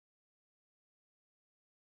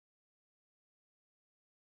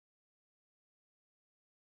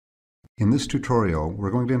In this tutorial,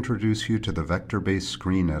 we're going to introduce you to the Vector-Based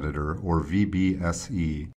Screen Editor, or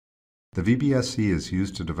VBSE. The VBSE is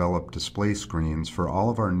used to develop display screens for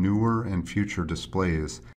all of our newer and future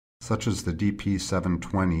displays, such as the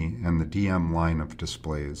DP720 and the DM line of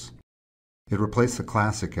displays. It replaced the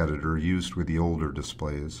classic editor used with the older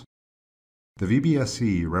displays. The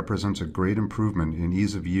VBSE represents a great improvement in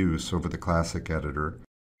ease of use over the classic editor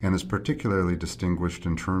and is particularly distinguished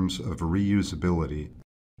in terms of reusability.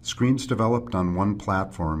 Screens developed on one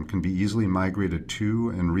platform can be easily migrated to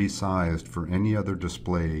and resized for any other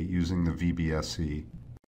display using the VBSE.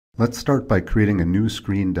 Let's start by creating a new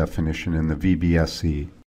screen definition in the VBSE.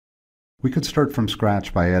 We could start from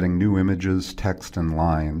scratch by adding new images, text, and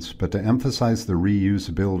lines, but to emphasize the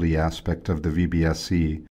reusability aspect of the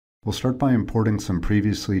VBSE, we'll start by importing some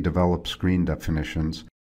previously developed screen definitions,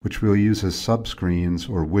 which we'll use as subscreens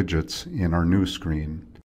or widgets in our new screen.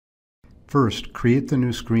 First, create the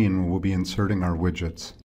new screen where we'll be inserting our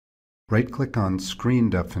widgets. Right-click on Screen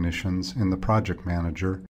Definitions in the Project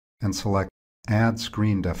Manager and select Add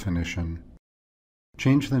Screen Definition.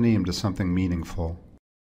 Change the name to something meaningful.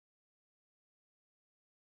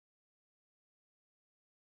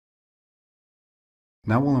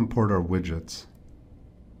 Now we'll import our widgets.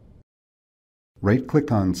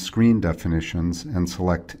 Right-click on Screen Definitions and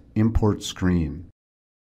select Import Screen.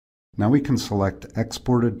 Now we can select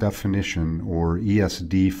Exported Definition or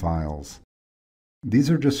ESD files. These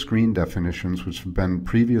are just screen definitions which have been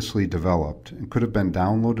previously developed and could have been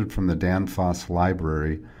downloaded from the Danfoss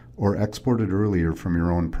library or exported earlier from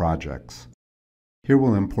your own projects. Here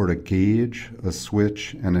we'll import a gauge, a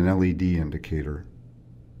switch, and an LED indicator.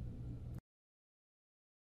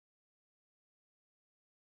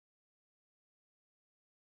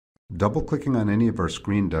 Double-clicking on any of our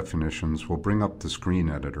screen definitions will bring up the screen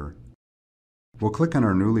editor. We'll click on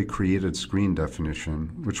our newly created screen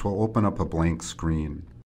definition, which will open up a blank screen.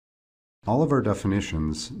 All of our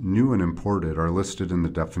definitions, new and imported, are listed in the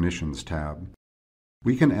Definitions tab.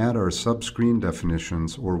 We can add our sub-screen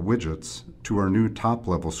definitions or widgets to our new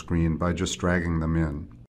top-level screen by just dragging them in.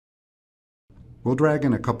 We'll drag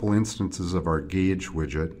in a couple instances of our gauge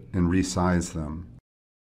widget and resize them.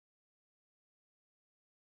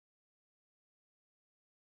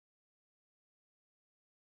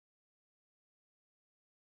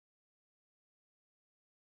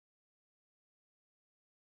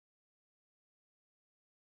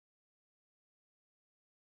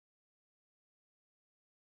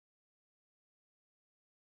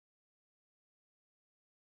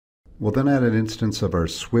 We'll then add an instance of our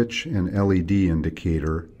switch and LED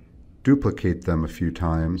indicator, duplicate them a few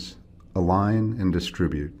times, align, and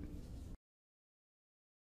distribute.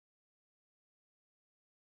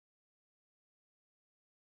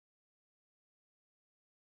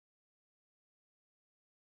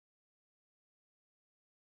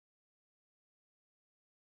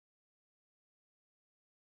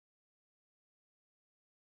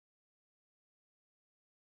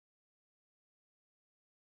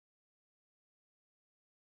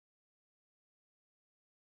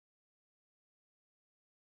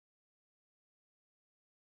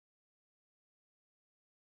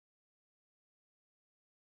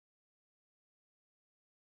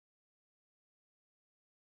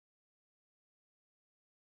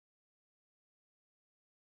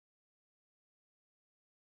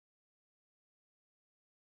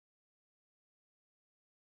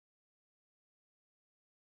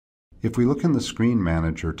 If we look in the Screen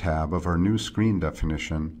Manager tab of our new screen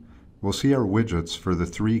definition, we'll see our widgets for the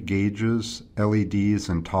 3 gauges, LEDs,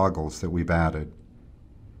 and toggles that we've added.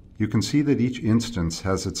 You can see that each instance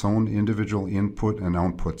has its own individual input and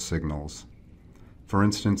output signals. For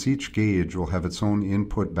instance, each gauge will have its own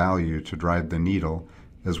input value to drive the needle,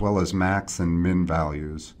 as well as max and min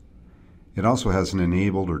values. It also has an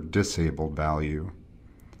enabled or disabled value.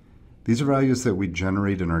 These are values that we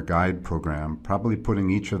generate in our guide program, probably putting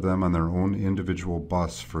each of them on their own individual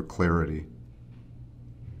bus for clarity.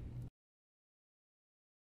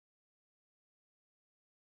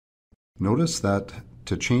 Notice that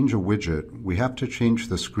to change a widget, we have to change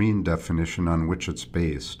the screen definition on which it's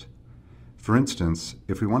based. For instance,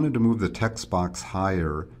 if we wanted to move the text box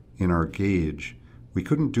higher in our gauge, we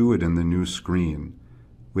couldn't do it in the new screen.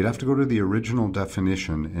 We'd have to go to the original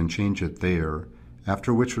definition and change it there,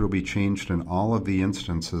 after which it will be changed in all of the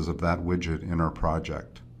instances of that widget in our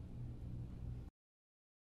project.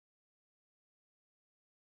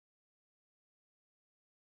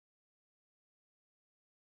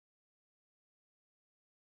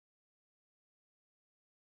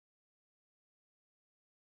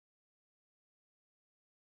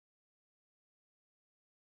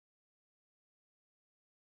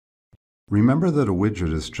 Remember that a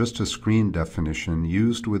widget is just a screen definition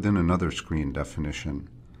used within another screen definition.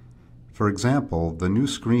 For example, the new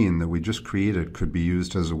screen that we just created could be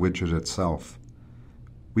used as a widget itself.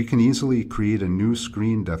 We can easily create a new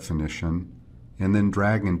screen definition and then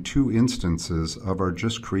drag in two instances of our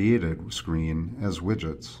just created screen as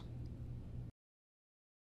widgets.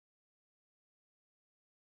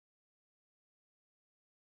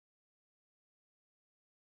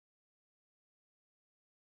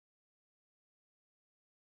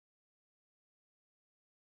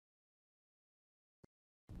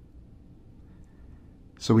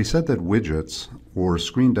 So we said that widgets, or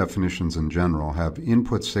screen definitions in general, have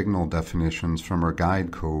input signal definitions from our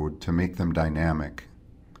guide code to make them dynamic.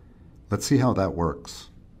 Let's see how that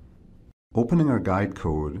works. Opening our guide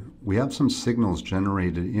code, we have some signals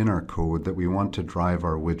generated in our code that we want to drive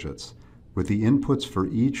our widgets, with the inputs for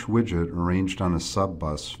each widget arranged on a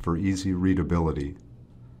sub-bus for easy readability.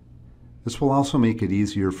 This will also make it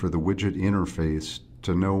easier for the widget interface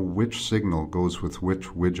to know which signal goes with which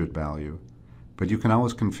widget value, but you can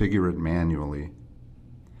always configure it manually.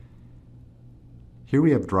 Here we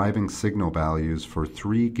have driving signal values for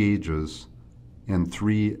 3 gauges and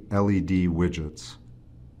 3 LED widgets.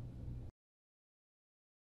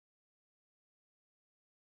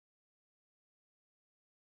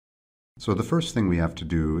 So the first thing we have to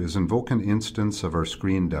do is invoke an instance of our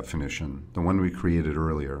screen definition, the one we created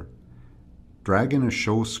earlier. Drag in a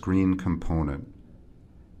show screen component.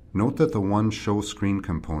 Note that the one show screen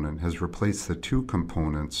component has replaced the 2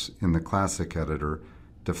 components in the classic editor,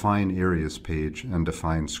 define areas page and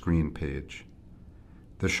define screen page.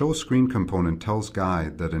 The show screen component tells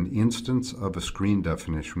Guide that an instance of a screen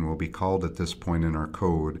definition will be called at this point in our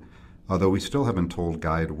code, although we still haven't told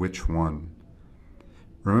Guide which one.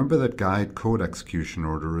 Remember that Guide code execution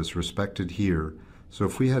order is respected here, so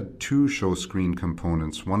if we had 2 show screen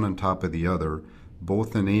components, one on top of the other,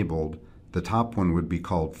 both enabled, the top one would be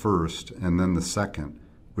called first, and then the second,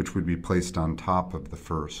 which would be placed on top of the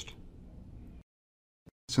first.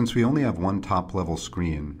 Since we only have one top-level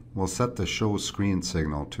screen, we'll set the show screen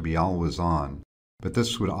signal to be always on, but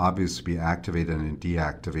this would obviously be activated and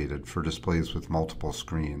deactivated for displays with multiple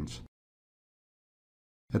screens.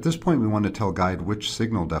 At this point, we want to tell Guide which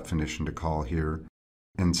signal definition to call here,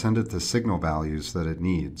 and send it the signal values that it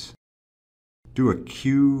needs. Do a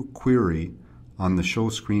Q query on the show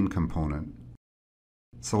screen component.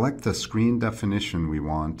 Select the screen definition we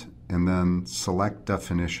want, and then select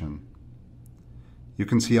definition. You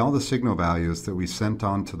can see all the signal values that we sent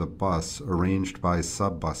onto the bus arranged by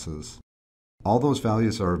sub-buses. All those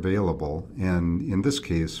values are available, and in this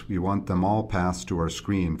case, we want them all passed to our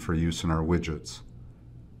screen for use in our widgets.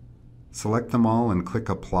 Select them all and click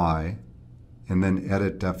Apply, and then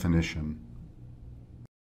Edit Definition.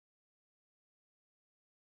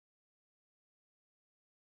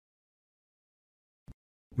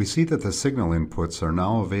 We see that the signal inputs are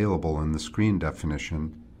now available in the screen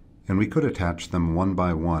definition, and we could attach them one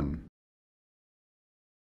by one.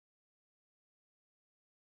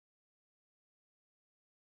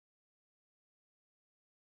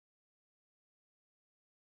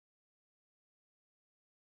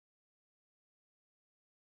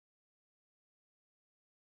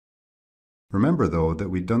 Remember, though, that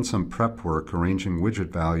we'd done some prep work arranging widget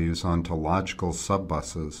values onto logical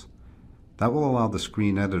sub-buses. That will allow the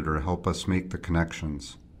screen editor to help us make the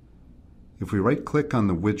connections. If we right-click on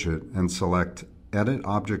the widget and select Edit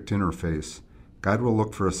Object Interface, Guide will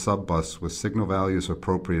look for a sub-bus with signal values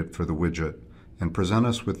appropriate for the widget and present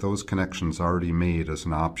us with those connections already made as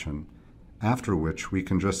an option, after which we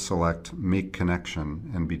can just select Make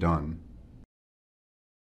Connection and be done.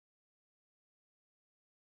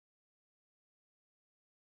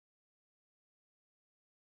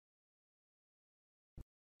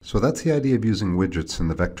 So that's the idea of using widgets in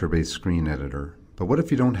the vector-based screen editor. But what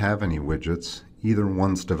if you don't have any widgets, either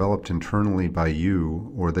ones developed internally by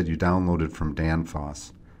you or that you downloaded from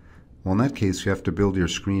Danfoss? Well, in that case, you have to build your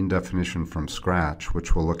screen definition from scratch,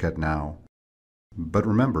 which we'll look at now. But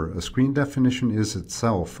remember, a screen definition is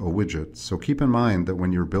itself a widget, so keep in mind that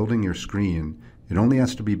when you're building your screen, it only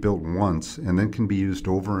has to be built once and then can be used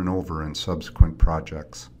over and over in subsequent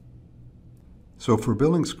projects. So if we're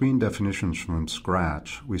building screen definitions from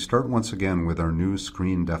scratch, we start once again with our new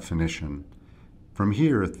screen definition. From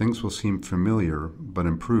here, things will seem familiar but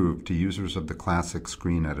improved to users of the classic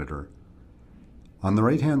screen editor. On the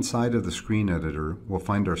right-hand side of the screen editor, we'll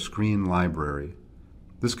find our screen library.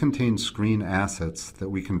 This contains screen assets that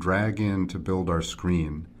we can drag in to build our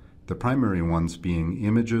screen, the primary ones being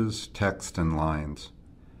images, text, and lines.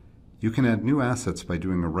 You can add new assets by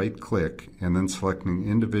doing a right-click and then selecting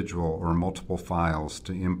individual or multiple files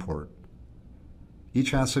to import.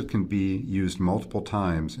 Each asset can be used multiple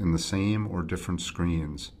times in the same or different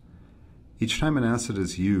screens. Each time an asset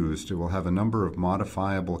is used, it will have a number of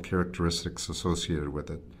modifiable characteristics associated with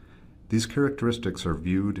it. These characteristics are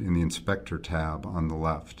viewed in the Inspector tab on the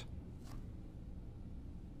left.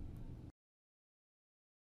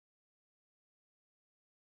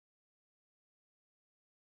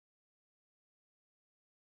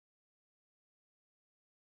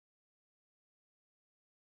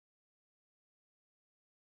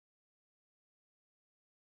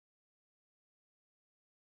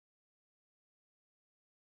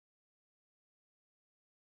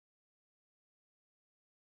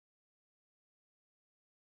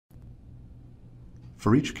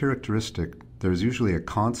 For each characteristic, there is usually a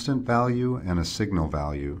constant value and a signal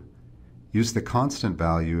value. Use the constant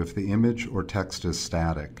value if the image or text is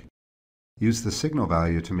static. Use the signal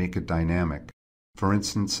value to make it dynamic. For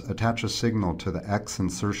instance, attach a signal to the X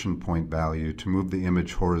insertion point value to move the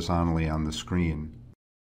image horizontally on the screen,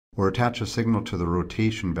 or attach a signal to the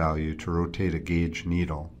rotation value to rotate a gauge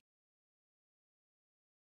needle.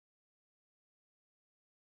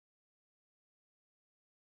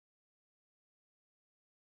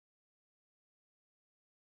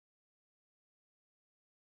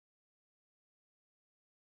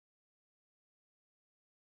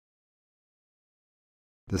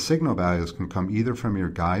 The signal values can come either from your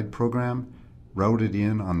guide program, routed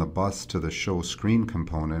in on the bus to the Show Screen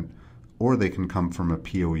component, or they can come from a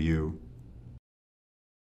POU.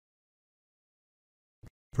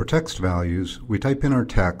 For text values, we type in our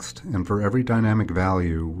text, and for every dynamic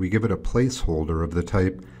value, we give it a placeholder of the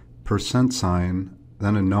type %,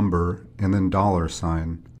 then a number, and then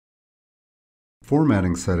 $sign.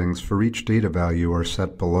 Formatting settings for each data value are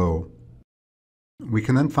set below. We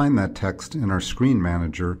can then find that text in our Screen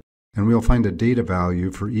Manager, and we'll find a data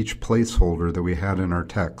value for each placeholder that we had in our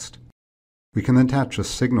text. We can then attach a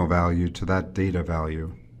signal value to that data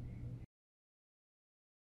value.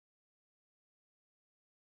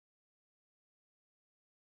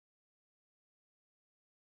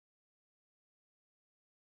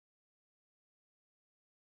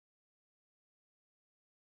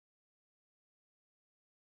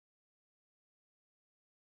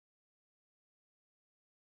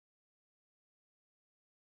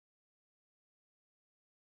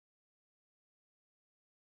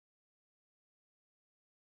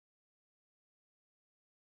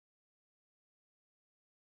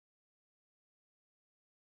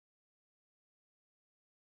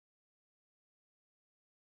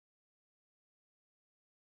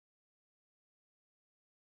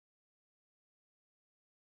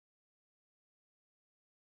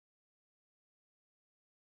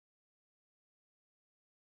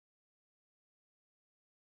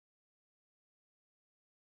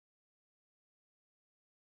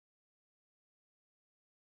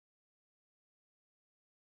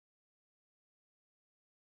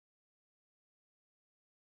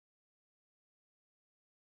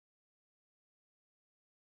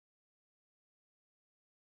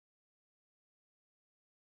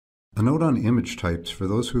 A note on image types for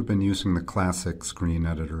those who have been using the classic screen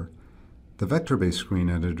editor. The vector-based screen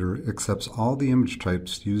editor accepts all the image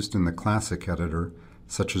types used in the classic editor,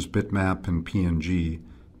 such as bitmap and PNG,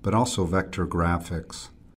 but also vector graphics.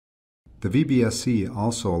 The VBSE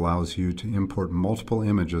also allows you to import multiple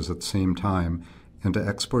images at the same time and to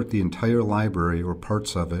export the entire library or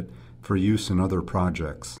parts of it for use in other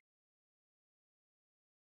projects.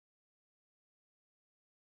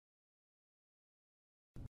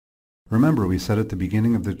 Remember, we said at the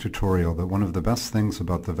beginning of the tutorial that one of the best things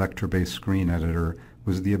about the vector-based screen editor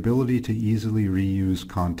was the ability to easily reuse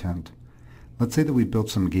content. Let's say that we built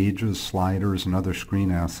some gauges, sliders, and other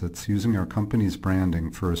screen assets using our company's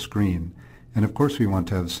branding for a screen, and of course we want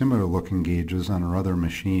to have similar looking gauges on our other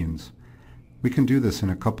machines. We can do this in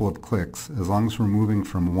a couple of clicks as long as we're moving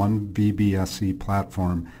from one VBSE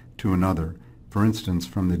platform to another, for instance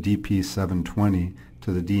from the DP720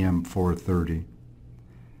 to the DM430.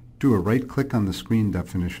 Do a right-click on the screen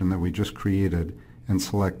definition that we just created and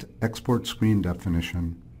select Export Screen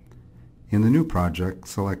Definition. In the new project,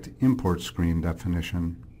 select Import Screen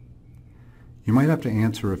Definition. You might have to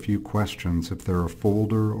answer a few questions if there are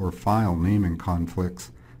folder or file naming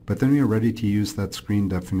conflicts, but then you're ready to use that screen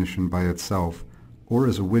definition by itself or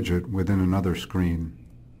as a widget within another screen.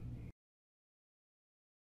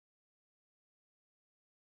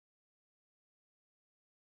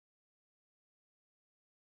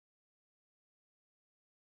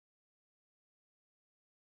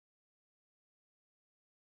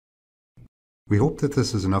 We hope that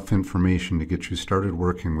this is enough information to get you started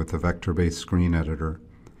working with the vector-based screen editor.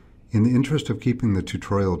 In the interest of keeping the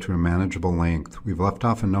tutorial to a manageable length, we've left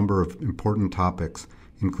off a number of important topics,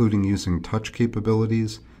 including using touch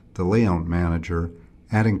capabilities, the layout manager,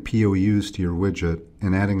 adding POUs to your widget,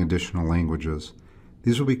 and adding additional languages.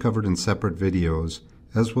 These will be covered in separate videos,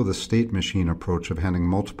 as will the state machine approach of having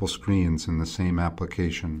multiple screens in the same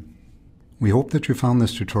application. We hope that you found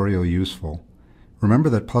this tutorial useful. Remember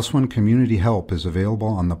that +1 community help is available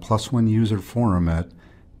on the +1 user forum at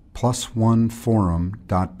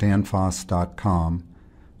 +1forum.danfoss.com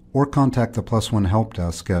or contact the +1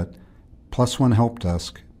 Helpdesk at +1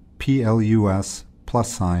 Helpdesk, PLUS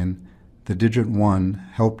 +1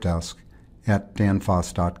 Helpdesk at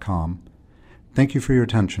danfoss.com. Thank you for your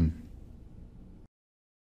attention.